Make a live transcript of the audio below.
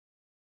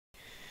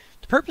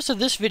purpose of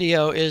this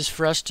video is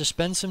for us to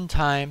spend some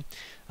time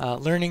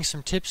learning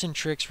some tips and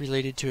tricks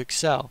related to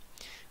Excel.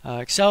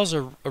 Excel is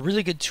a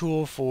really good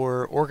tool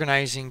for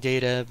organizing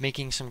data,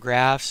 making some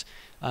graphs,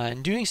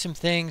 and doing some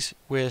things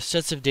with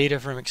sets of data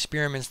from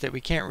experiments that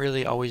we can't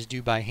really always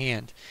do by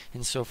hand.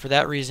 And so for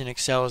that reason,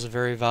 Excel is a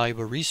very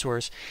valuable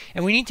resource,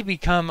 and we need to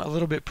become a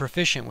little bit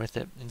proficient with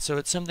it. And so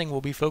it's something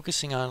we'll be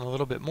focusing on a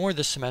little bit more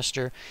this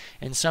semester,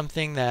 and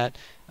something that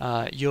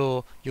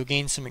you'll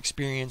gain some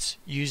experience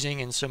using.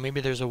 And so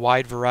maybe there's a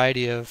wide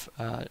variety of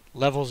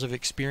levels of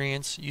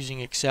experience using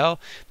Excel,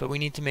 but we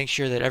need to make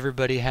sure that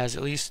everybody has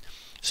at least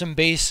some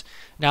base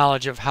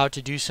knowledge of how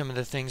to do some of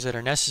the things that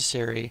are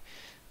necessary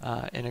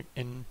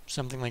in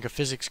something like a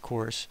physics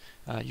course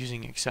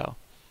using Excel.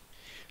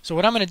 So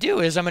what I'm going to do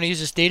is I'm going to use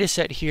this data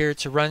set here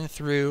to run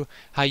through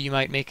how you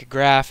might make a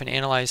graph and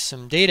analyze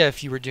some data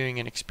if you were doing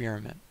an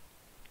experiment.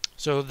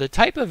 So the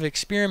type of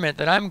experiment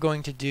that I'm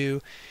going to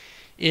do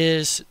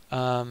is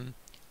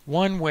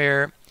one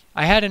where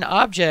I had an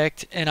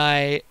object and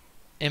I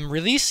am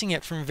releasing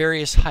it from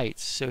various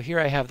heights. So here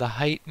I have the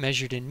height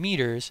measured in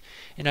meters,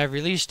 and I've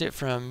released it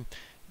from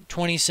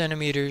 20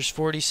 centimeters,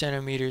 40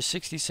 centimeters,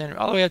 60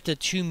 centimeters, all the way up to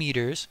 2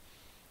 meters.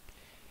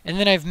 And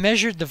then I've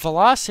measured the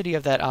velocity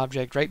of that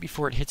object right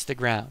before it hits the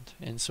ground.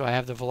 And so I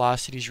have the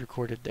velocities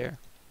recorded there.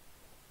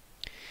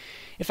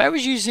 If I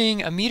was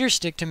using a meter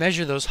stick to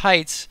measure those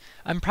heights,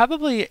 I'm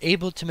probably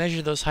able to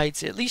measure those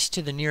heights at least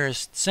to the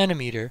nearest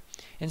centimeter.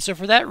 And so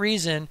for that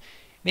reason,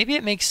 maybe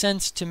it makes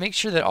sense to make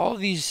sure that all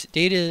of these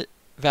data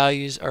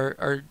values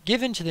are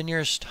given to the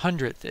nearest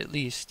hundredth at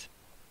least.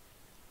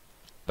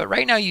 But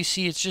right now you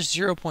see it's just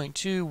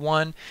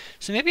 0.21,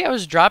 so maybe I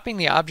was dropping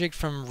the object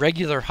from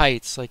regular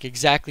heights, like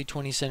exactly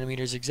 20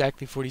 centimeters,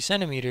 exactly 40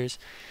 centimeters,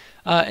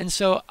 and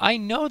so I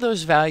know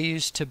those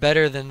values to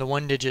better than the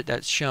one digit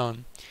that's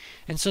shown.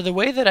 And so the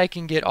way that I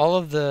can get all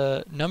of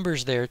the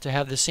numbers there to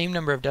have the same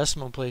number of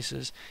decimal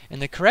places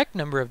and the correct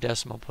number of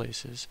decimal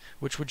places,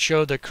 which would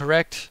show the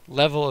correct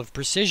level of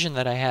precision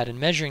that I had in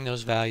measuring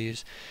those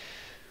values,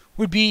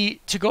 would be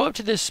to go up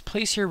to this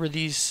place here where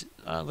these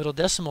little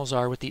decimals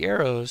are with the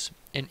arrows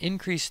and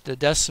increase the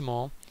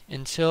decimal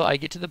until I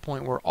get to the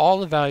point where all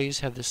the values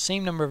have the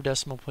same number of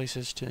decimal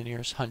places to the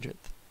nearest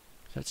hundredth.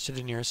 That's to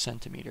the nearest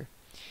centimeter.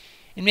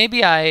 And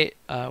maybe I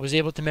was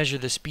able to measure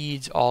the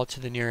speeds all to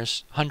the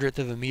nearest hundredth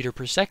of a meter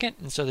per second,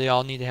 and so they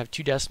all need to have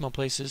 2 decimal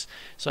places.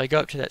 So I go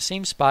up to that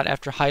same spot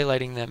after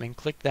highlighting them and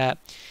click that.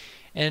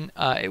 And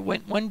it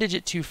went 1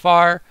 digit too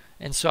far,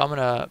 and so I'm going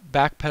to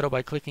backpedal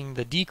by clicking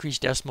the decrease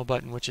decimal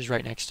button, which is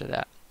right next to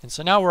that. And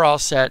so now we're all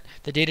set.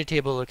 The data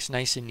table looks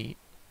nice and neat.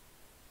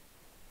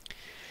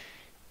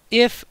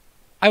 If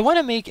I want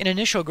to make an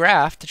initial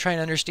graph to try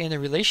and understand the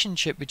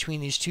relationship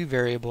between these two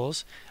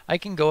variables, I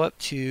can go up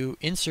to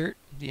Insert,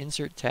 the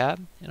Insert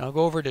tab, and I'll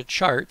go over to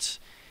Charts,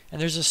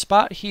 and there's a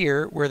spot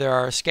here where there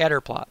are scatter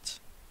plots.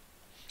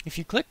 If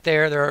you click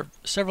there, there are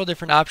several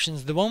different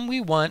options. The one we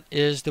want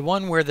is the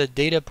one where the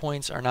data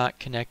points are not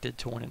connected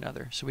to one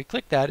another. So we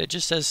click that, it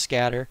just says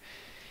scatter,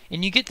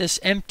 and you get this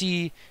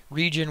empty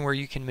region where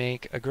you can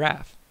make a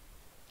graph.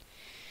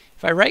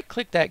 If I right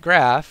click that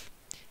graph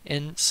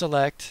and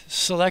select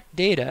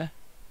Data,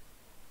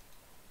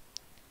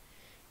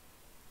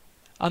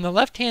 on the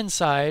left hand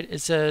side it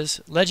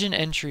says Legend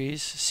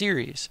Entries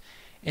Series,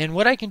 and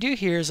what I can do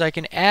here is I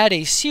can add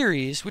a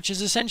series, which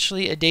is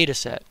essentially a data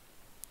set.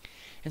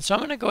 And so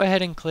I'm going to go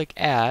ahead and click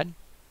Add.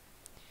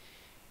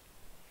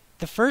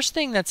 The first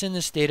thing that's in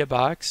this data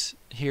box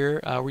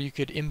here, where you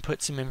could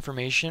input some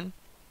information,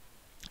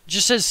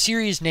 just says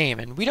series name,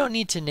 and we don't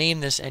need to name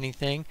this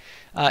anything.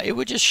 It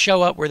would just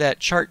show up where that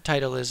chart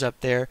title is up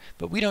there,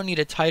 but we don't need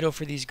a title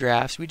for these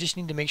graphs. We just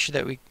need to make sure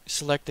that we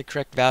select the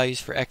correct values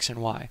for X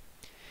and Y.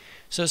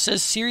 So it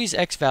says series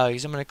X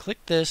values. I'm going to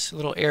click this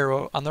little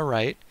arrow on the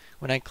right.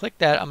 When I click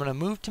that, I'm going to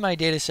move to my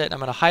data set and I'm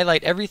going to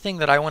highlight everything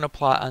that I want to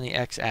plot on the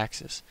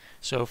X-axis.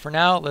 So for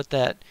now, let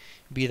that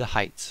be the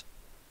heights.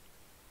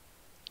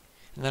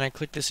 And then I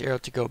click this arrow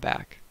to go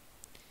back.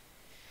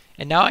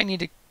 And now I need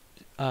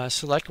to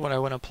select what I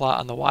want to plot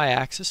on the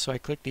Y-axis. So I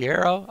click the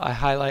arrow, I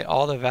highlight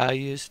all the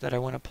values that I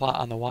want to plot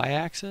on the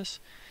Y-axis,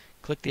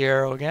 click the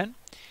arrow again,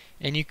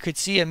 and you could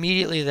see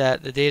immediately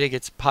that the data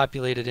gets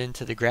populated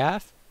into the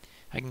graph.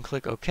 I can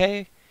click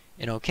OK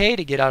and OK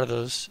to get out of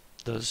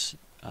those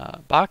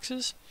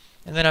boxes,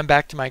 and then I'm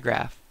back to my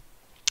graph.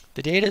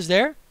 The data is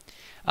there.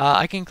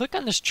 I can click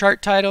on this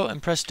chart title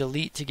and press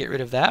delete to get rid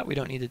of that. We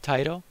don't need the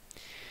title.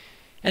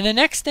 And the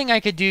next thing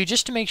I could do,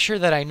 just to make sure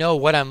that I know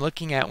what I'm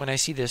looking at when I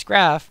see this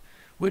graph,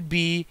 would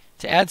be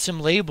to add some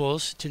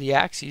labels to the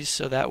axes,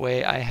 so that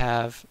way I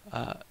have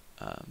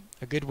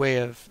a good way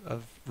of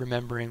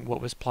remembering what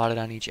was plotted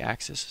on each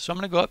axis. So I'm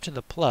going to go up to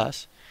the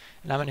plus,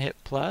 and I'm going to hit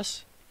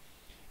plus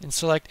and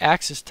select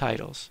axis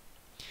titles.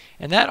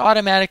 And that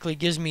automatically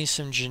gives me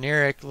some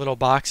generic little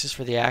boxes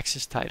for the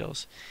axis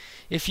titles.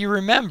 If you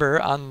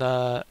remember, on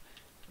the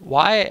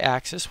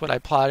y-axis, what I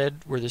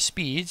plotted were the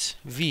speeds,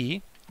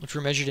 v, which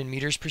were measured in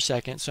meters per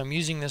second. So I'm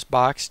using this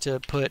box to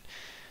put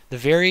the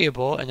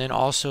variable and then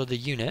also the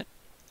unit.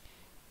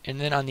 And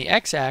then on the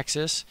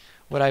x-axis,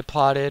 what I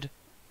plotted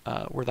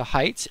were the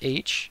heights,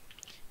 h,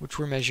 which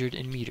were measured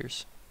in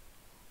meters.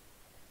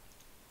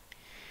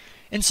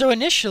 And so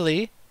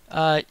initially,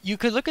 you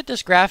could look at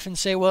this graph and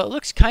say, well, it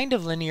looks kind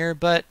of linear,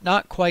 but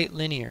not quite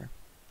linear.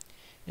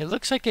 It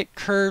looks like it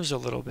curves a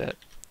little bit.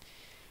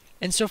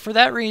 And so for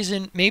that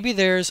reason, maybe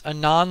there's a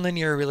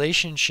nonlinear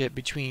relationship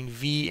between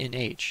V and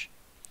H.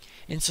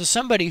 And so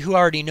somebody who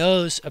already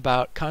knows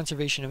about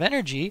conservation of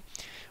energy,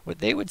 what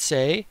they would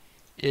say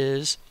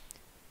is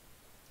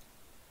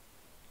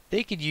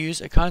they could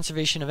use a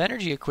conservation of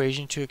energy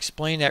equation to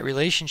explain that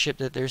relationship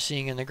that they're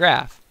seeing in the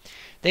graph.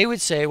 They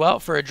would say, well,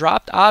 for a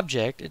dropped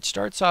object, it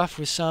starts off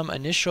with some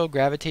initial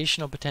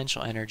gravitational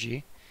potential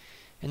energy,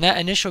 and that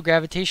initial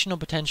gravitational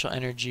potential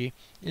energy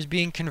is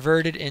being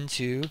converted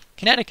into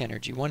kinetic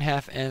energy,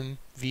 1/2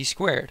 mv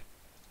squared.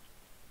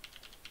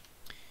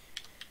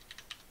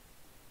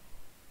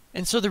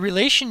 And so the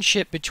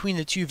relationship between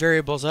the two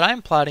variables that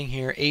I'm plotting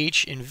here,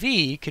 h and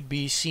v, could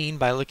be seen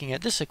by looking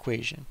at this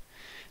equation.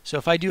 So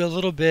if I do a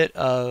little bit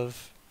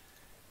of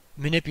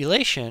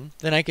manipulation,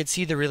 then I could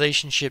see the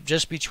relationship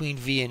just between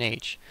v and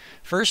h.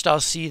 First, I'll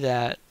see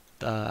that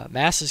the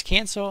masses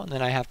cancel, and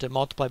then I have to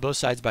multiply both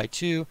sides by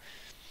 2,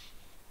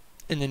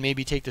 and then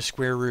maybe take the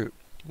square root.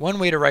 One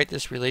way to write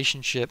this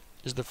relationship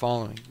is the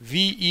following.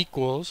 V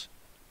equals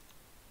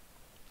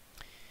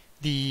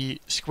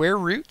the square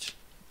root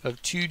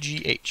of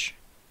 2gh.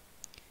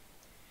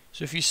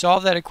 So if you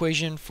solve that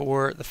equation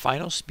for the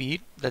final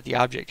speed that the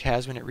object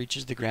has when it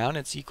reaches the ground,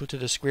 it's equal to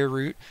the square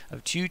root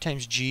of 2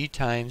 times g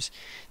times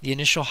the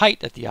initial height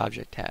that the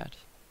object had.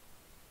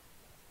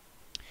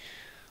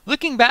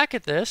 Looking back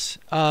at this,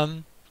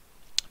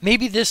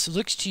 maybe this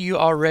looks to you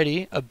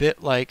already a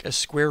bit like a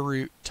square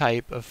root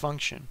type of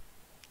function.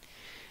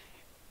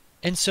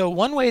 And so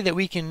one way that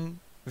we can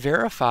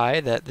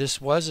verify that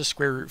this was a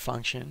square root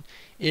function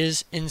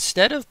is,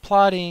 instead of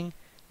plotting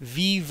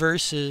v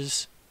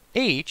versus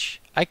h,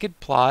 I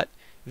could plot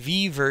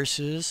v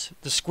versus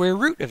the square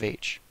root of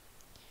h.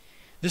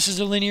 This is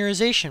a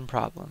linearization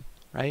problem,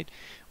 right?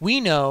 We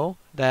know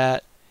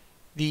that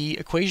the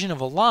equation of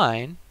a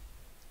line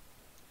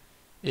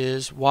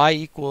is y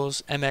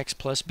equals mx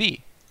plus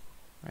b,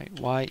 right?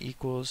 Y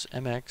equals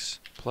mx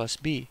plus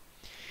b.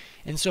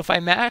 And so if I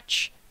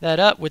match that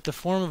up with the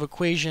form of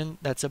equation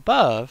that's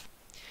above,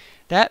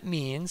 that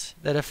means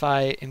that if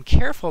I am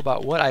careful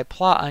about what I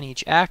plot on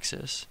each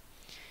axis,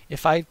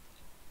 if I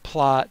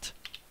plot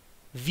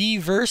v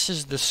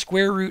versus the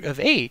square root of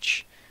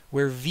h,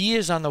 where v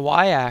is on the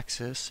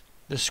y-axis,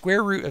 the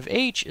square root of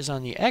h is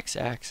on the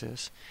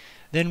x-axis,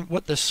 then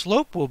what the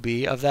slope will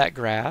be of that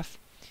graph,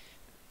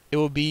 it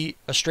will be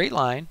a straight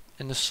line,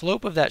 and the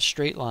slope of that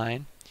straight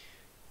line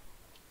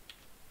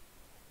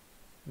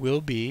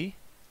will be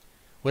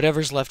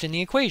whatever's left in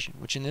the equation,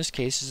 which in this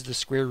case is the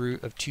square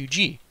root of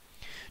 2g.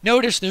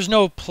 Notice there's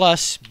no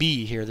plus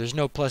b here, there's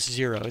no plus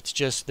 0, it's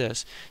just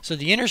this. So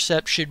the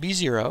intercept should be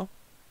 0.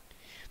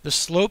 The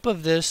slope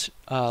of this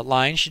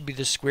line should be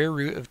the square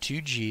root of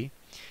 2g,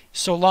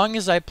 so long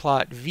as I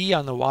plot v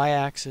on the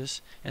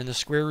y-axis and the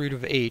square root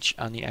of h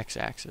on the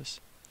x-axis.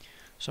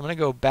 So I'm going to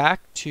go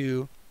back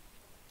to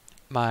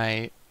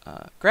my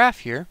graph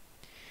here,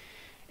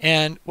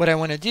 and what I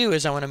want to do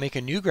is I want to make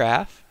a new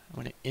graph. I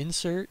want to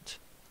insert,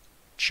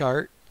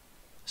 chart,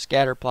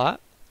 scatter plot.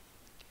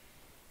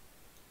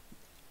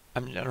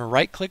 I'm going to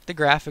right click the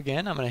graph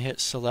again. I'm going to hit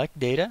select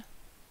data.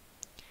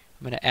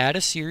 I'm going to add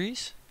a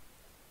series.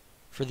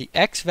 For the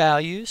x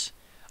values,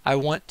 I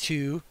want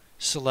to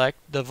select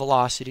the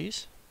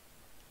velocities.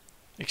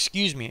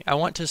 Excuse me, I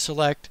want to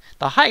select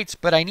the heights,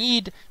 but I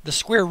need the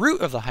square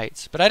root of the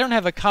heights. But I don't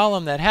have a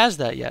column that has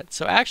that yet.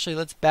 So actually,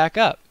 let's back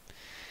up.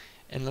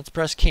 And let's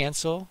press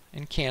cancel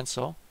and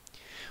cancel.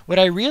 What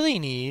I really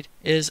need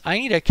is I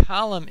need a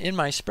column in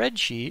my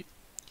spreadsheet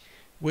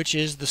which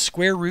is the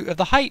square root of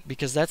the height,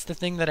 because that's the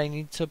thing that I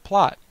need to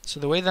plot. So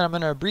the way that I'm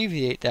going to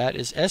abbreviate that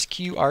is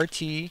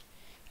SQRT,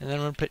 and then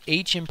I'm going to put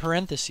H in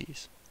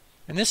parentheses.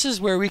 And this is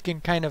where we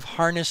can kind of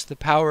harness the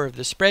power of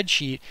the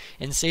spreadsheet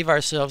and save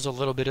ourselves a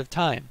little bit of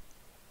time.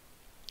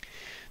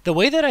 The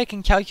way that I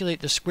can calculate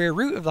the square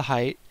root of the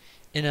height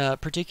in a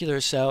particular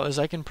cell is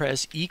I can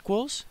press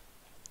equals.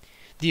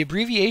 The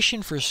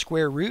abbreviation for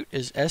square root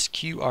is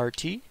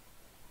SQRT.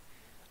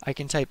 I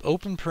can type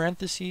open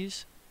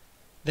parentheses,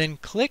 then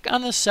click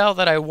on the cell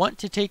that I want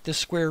to take the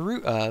square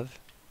root of,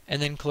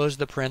 and then close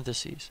the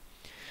parentheses.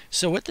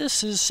 So what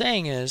this is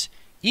saying is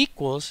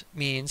equals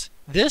means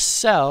this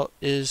cell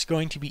is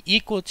going to be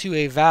equal to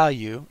a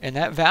value, and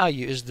that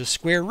value is the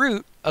square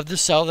root of the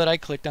cell that I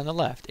clicked on the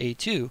left,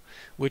 A2,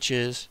 which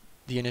is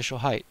the initial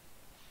height.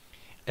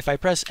 If I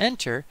press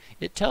enter,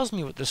 it tells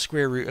me what the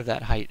square root of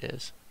that height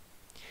is.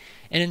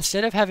 And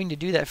instead of having to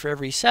do that for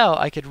every cell,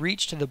 I could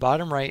reach to the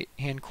bottom right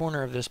hand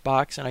corner of this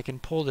box and I can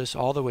pull this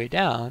all the way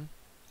down,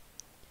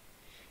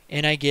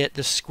 and I get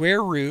the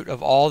square root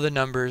of all the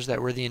numbers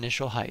that were the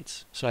initial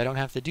heights. So I don't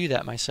have to do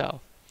that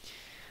myself.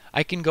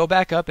 I can go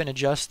back up and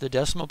adjust the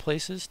decimal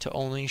places to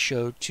only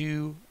show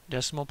 2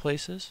 decimal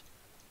places,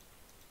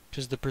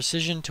 because the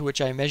precision to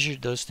which I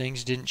measured those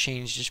things didn't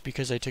change just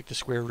because I took the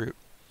square root.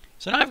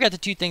 So now I've got the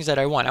two things that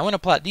I want. I want to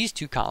plot these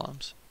two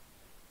columns.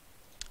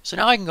 So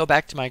now I can go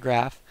back to my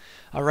graph.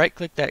 I'll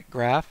right-click that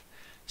graph,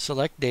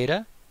 select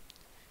data,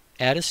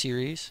 add a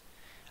series.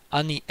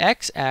 On the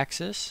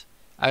x-axis,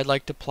 I'd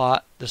like to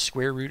plot the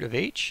square root of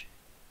h.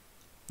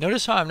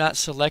 Notice how I'm not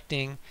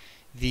selecting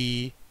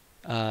the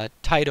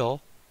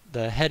title,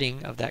 the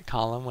heading of that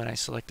column when I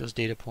select those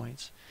data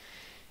points.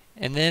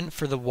 And then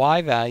for the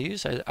y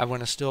values, I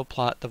want to still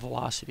plot the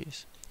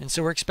velocities. And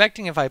so we're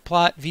expecting if I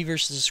plot v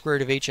versus the square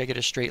root of h, I get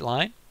a straight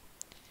line.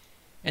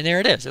 And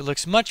there it is. It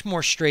looks much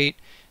more straight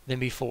than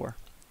before.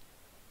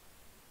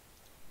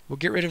 We'll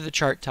get rid of the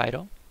chart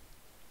title.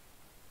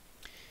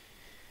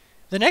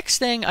 The next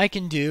thing I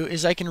can do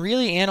is I can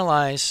really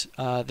analyze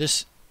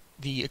the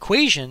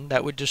equation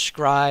that would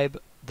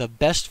describe the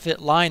best fit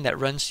line that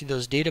runs through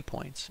those data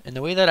points. And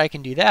the way that I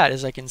can do that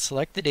is I can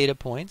select the data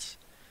points.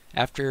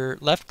 After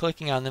left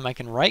clicking on them, I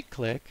can right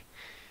click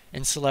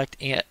and select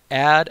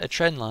add a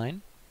trend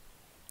line.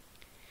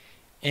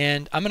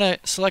 And I'm going to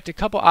select a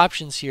couple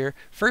options here.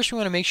 First, we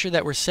want to make sure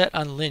that we're set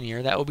on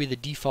linear. That will be the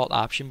default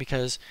option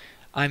because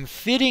I'm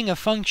fitting a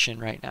function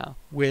right now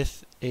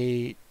with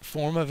a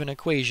form of an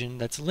equation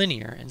that's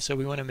linear. And so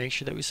we want to make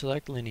sure that we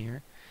select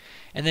linear.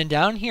 And then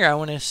down here, I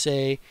want to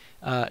say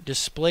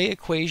display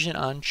equation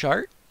on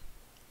chart.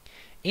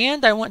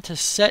 And I want to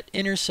set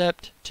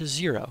intercept to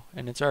 0,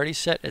 and it's already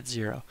set at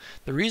 0.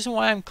 The reason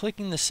why I'm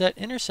clicking the set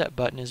intercept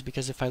button is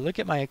because if I look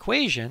at my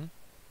equation,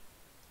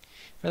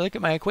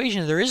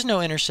 there is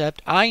no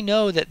intercept. I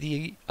know that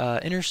the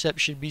intercept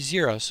should be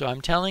 0, so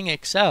I'm telling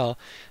Excel,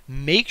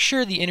 make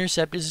sure the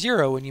intercept is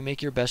 0 when you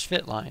make your best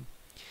fit line.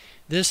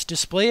 This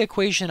display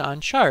equation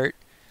on chart,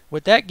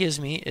 what that gives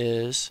me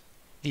is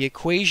the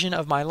equation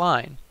of my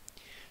line.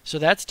 So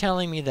that's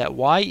telling me that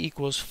y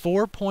equals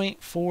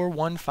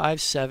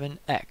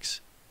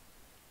 4.4157x.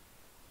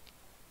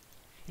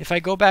 If I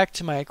go back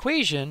to my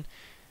equation,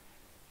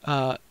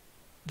 the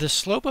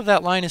slope of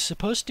that line is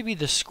supposed to be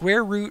the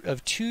square root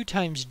of 2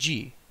 times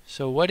g.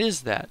 So what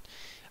is that?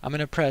 I'm going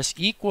to press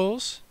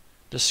equals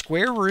the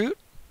square root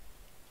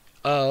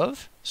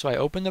of, so I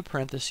open the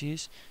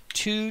parentheses,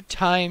 2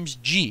 times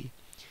g.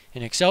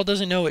 And Excel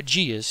doesn't know what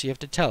g is, so you have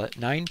to tell it.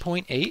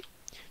 9.8.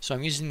 So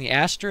I'm using the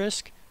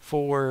asterisk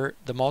for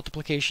the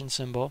multiplication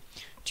symbol.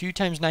 2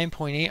 times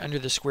 9.8 under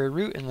the square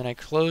root, and then I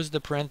close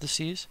the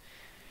parentheses.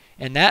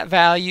 And that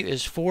value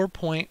is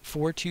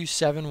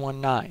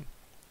 4.42719.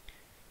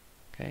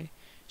 Okay,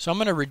 so I'm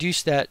going to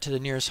reduce that to the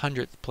nearest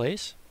hundredth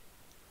place.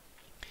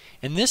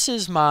 And this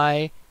is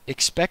my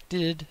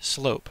expected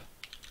slope.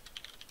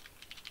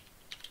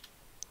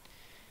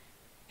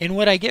 And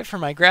what I get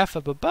from my graph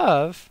up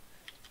above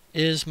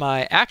is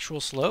my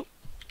actual slope.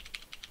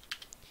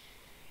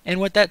 And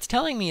what that's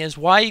telling me is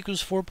y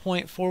equals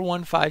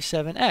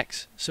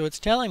 4.4157x. So it's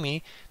telling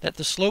me that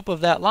the slope of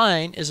that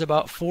line is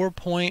about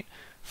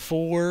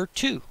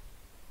 4.42.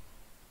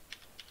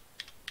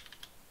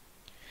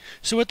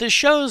 So what this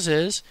shows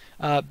is,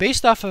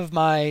 based off of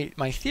my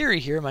theory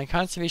here, my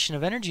conservation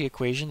of energy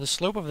equation, the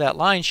slope of that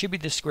line should be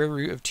the square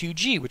root of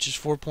 2g, which is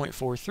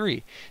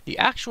 4.43. The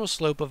actual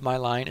slope of my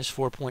line is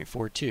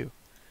 4.42.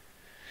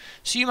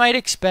 So you might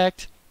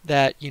expect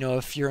that,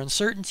 if your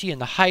uncertainty in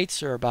the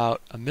heights are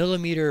about a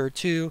millimeter or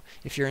 2,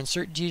 if your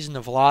uncertainties in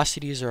the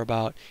velocities are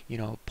about,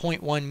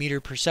 0.1 meter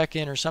per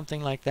second or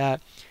something like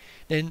that,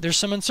 then there's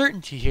some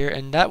uncertainty here,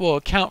 and that will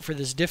account for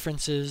the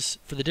differences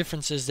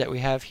that we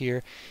have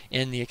here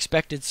in the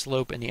expected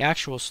slope and the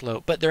actual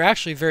slope. But they're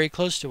actually very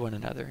close to one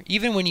another.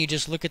 Even when you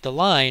just look at the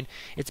line,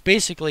 it's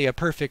basically a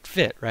perfect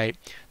fit, right?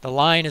 The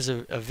line is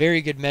a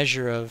very good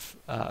measure of,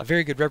 a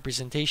very good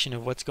representation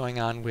of what's going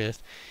on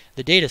with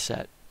the data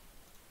set.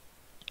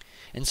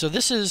 And so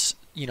this is,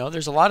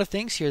 there's a lot of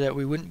things here that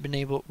we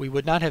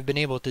would not have been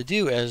able to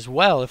do as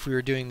well if we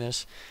were doing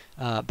this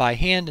by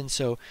hand. And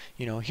so,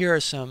 here are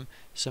some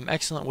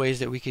excellent ways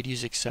that we could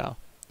use Excel.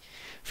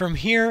 From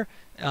here,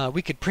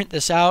 we could print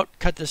this out,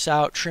 cut this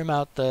out, trim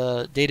out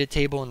the data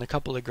table in a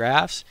couple of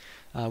graphs.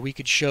 We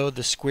could show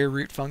the square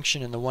root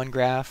function in the one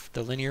graph,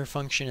 the linear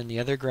function in the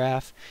other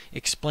graph,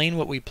 explain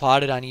what we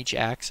plotted on each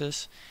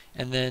axis,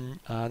 and then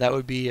that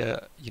would be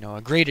a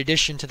great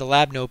addition to the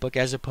lab notebook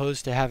as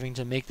opposed to having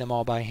to make them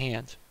all by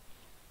hand.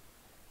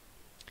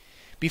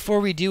 Before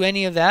we do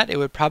any of that, it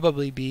would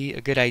probably be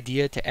a good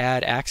idea to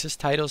add axis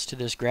titles to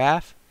this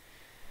graph.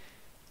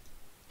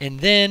 And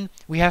then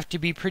we have to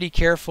be pretty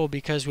careful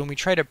because when we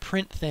try to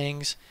print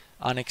things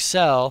on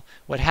Excel,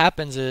 what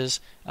happens is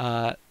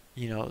the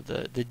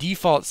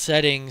default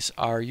settings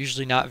are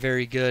usually not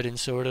very good, and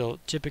so it'll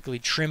typically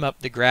trim up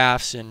the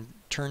graphs and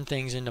turn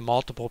things into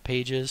multiple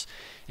pages.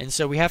 And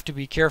so we have to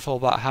be careful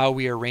about how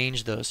we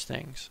arrange those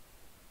things.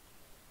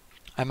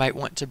 I might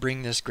want to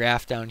bring this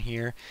graph down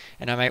here,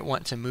 and I might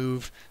want to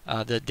move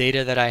the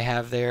data that I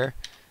have there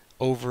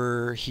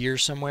over here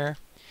somewhere.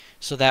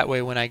 So that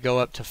way when I go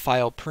up to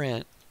File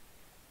Print,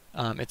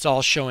 it's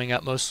all showing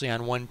up mostly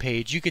on one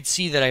page. You could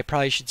see that I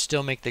probably should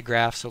still make the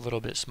graphs a little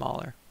bit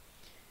smaller.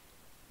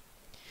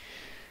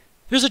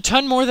 There's a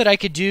ton more that I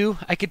could do.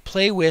 I could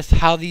play with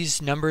how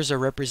these numbers are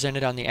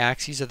represented on the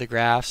axes of the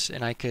graphs,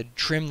 and I could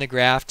trim the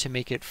graph to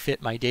make it fit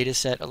my data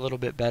set a little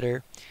bit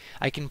better.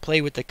 I can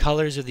play with the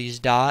colors of these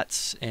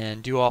dots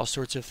and do all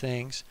sorts of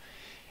things.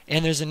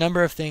 And there's a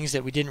number of things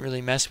that we didn't really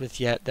mess with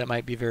yet that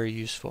might be very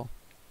useful.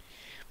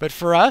 But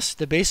for us,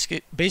 the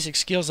basic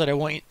skills that I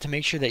want you to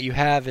make sure that you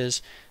have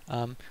is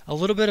a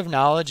little bit of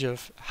knowledge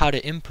of how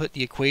to input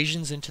the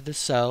equations into the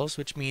cells,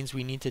 which means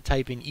we need to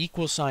type in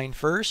equal sign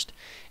first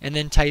and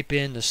then type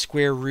in the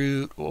square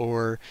root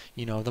or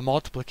the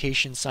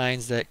multiplication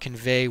signs that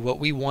convey what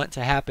we want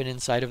to happen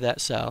inside of that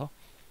cell.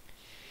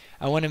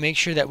 I want to make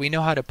sure that we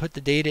know how to put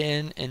the data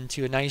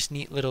into a nice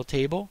neat little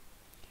table,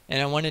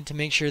 and I wanted to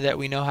make sure that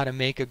we know how to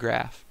make a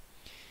graph.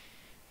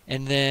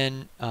 And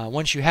then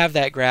once you have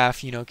that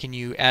graph, can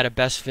you add a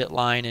best fit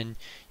line and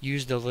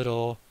use the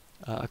little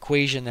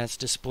equation that's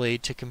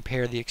displayed to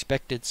compare the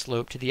expected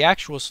slope to the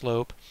actual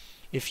slope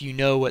if you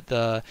know what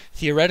the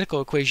theoretical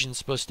equation is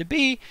supposed to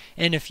be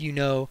and if you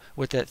know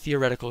what that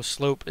theoretical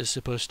slope is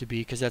supposed to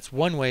be, because that's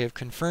one way of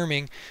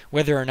confirming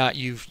whether or not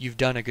you've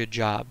done a good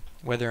job,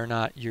 whether or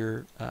not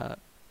your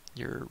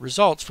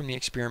results from the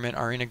experiment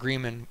are in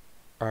agreement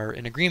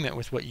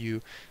with what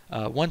you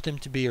want them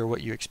to be or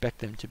what you expect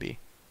them to be.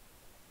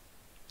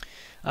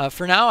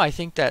 For now, I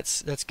think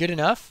that's good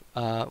enough.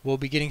 We'll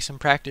be getting some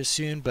practice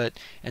soon,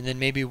 and then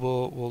maybe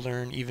we'll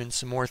learn even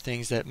some more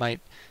things that might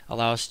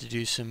allow us to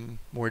do some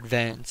more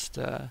advanced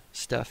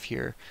stuff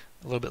here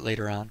a little bit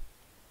later on.